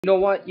You know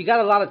what? You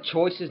got a lot of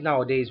choices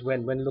nowadays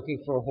when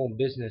looking for a home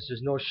business.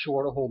 There's no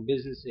short of home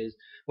businesses.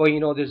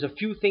 Well, there's a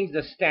few things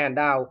that stand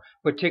out,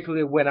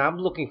 particularly when I'm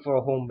looking for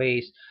a home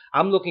base.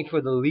 I'm looking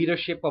for the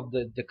leadership of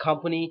the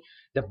company,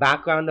 the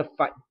background,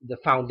 the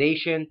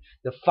foundation,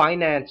 the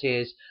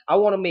finances. I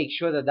want to make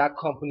sure that that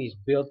company is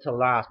built to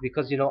last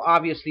because,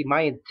 obviously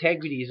my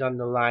integrity is on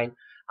the line.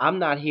 I'm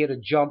not here to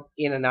jump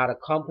in and out of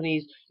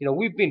companies.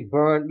 We've been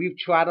burned. We've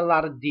tried a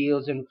lot of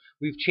deals and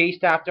we've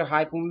chased after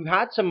hype, and we've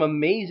had some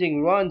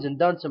amazing runs and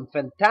done some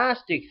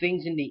fantastic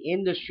things in the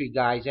industry,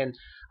 guys. And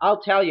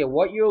I'll tell you,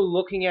 what you're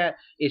looking at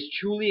is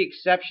truly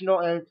exceptional.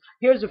 And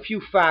here's a few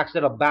facts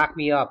that'll back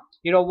me up.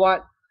 You know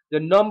what? The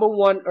number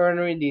one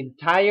earner in the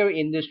entire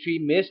industry,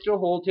 Mr.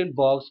 Holton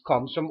Bugs,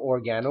 comes from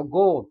Organo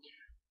Gold.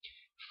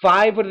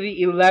 Five of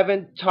the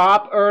 11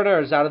 top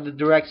earners out of the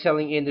direct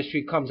selling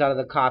industry comes out of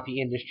the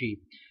coffee industry.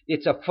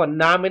 It's a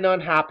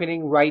phenomenon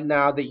happening right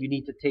now that you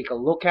need to take a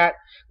look at.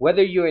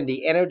 Whether you're in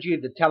the energy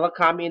or the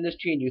telecom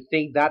industry and you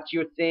think that's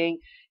your thing,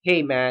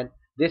 hey man,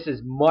 this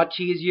is much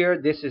easier.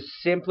 This is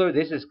simpler.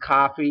 This is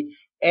coffee.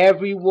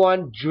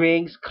 Everyone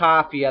drinks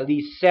coffee. At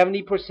least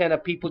 70%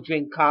 of people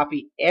drink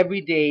coffee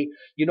every day.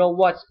 You know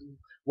what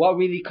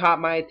really caught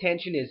my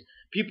attention is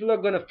people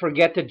are going to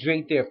forget to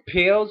drink their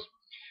pills,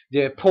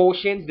 their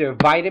potions, their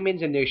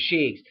vitamins, and their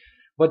shakes.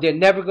 But they're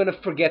never going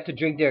to forget to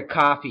drink their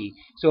coffee.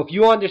 So if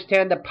you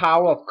understand the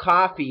power of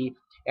coffee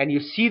and you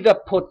see the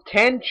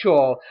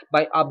potential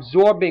by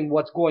absorbing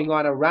what's going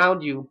on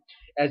around you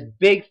as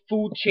big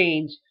food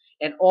chains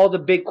and all the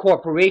big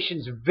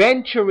corporations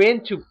venture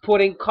into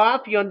putting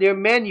coffee on their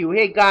menu,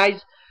 hey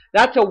guys,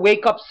 that's a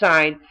wake up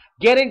sign.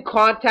 Get in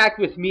contact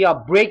with me.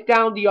 I'll break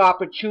down the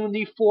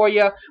opportunity for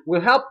you.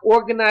 We'll help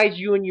organize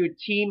you and your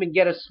team and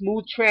get a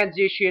smooth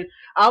transition.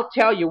 I'll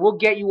tell you, we'll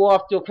get you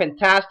off to a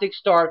fantastic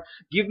start.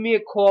 Give me a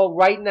call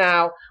right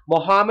now,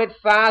 Mohammed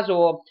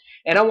Fazol,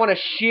 and I want to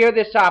share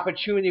this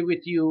opportunity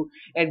with you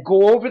and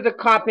go over the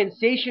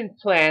compensation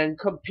plan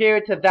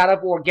compared to that of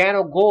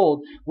Organo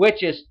Gold,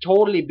 which has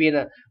totally been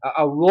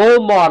a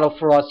role model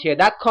for us here.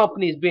 That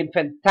company has been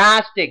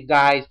fantastic,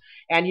 guys.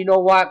 And you know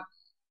what?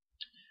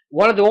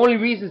 One of the only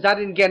reasons I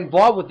didn't get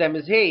involved with them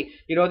is, hey,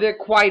 they're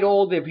quite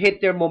old. They've hit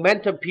their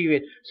momentum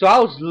period. So I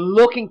was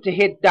looking to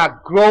hit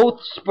that growth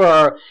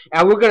spur,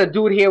 and we're going to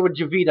do it here with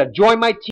Javita. Join my team.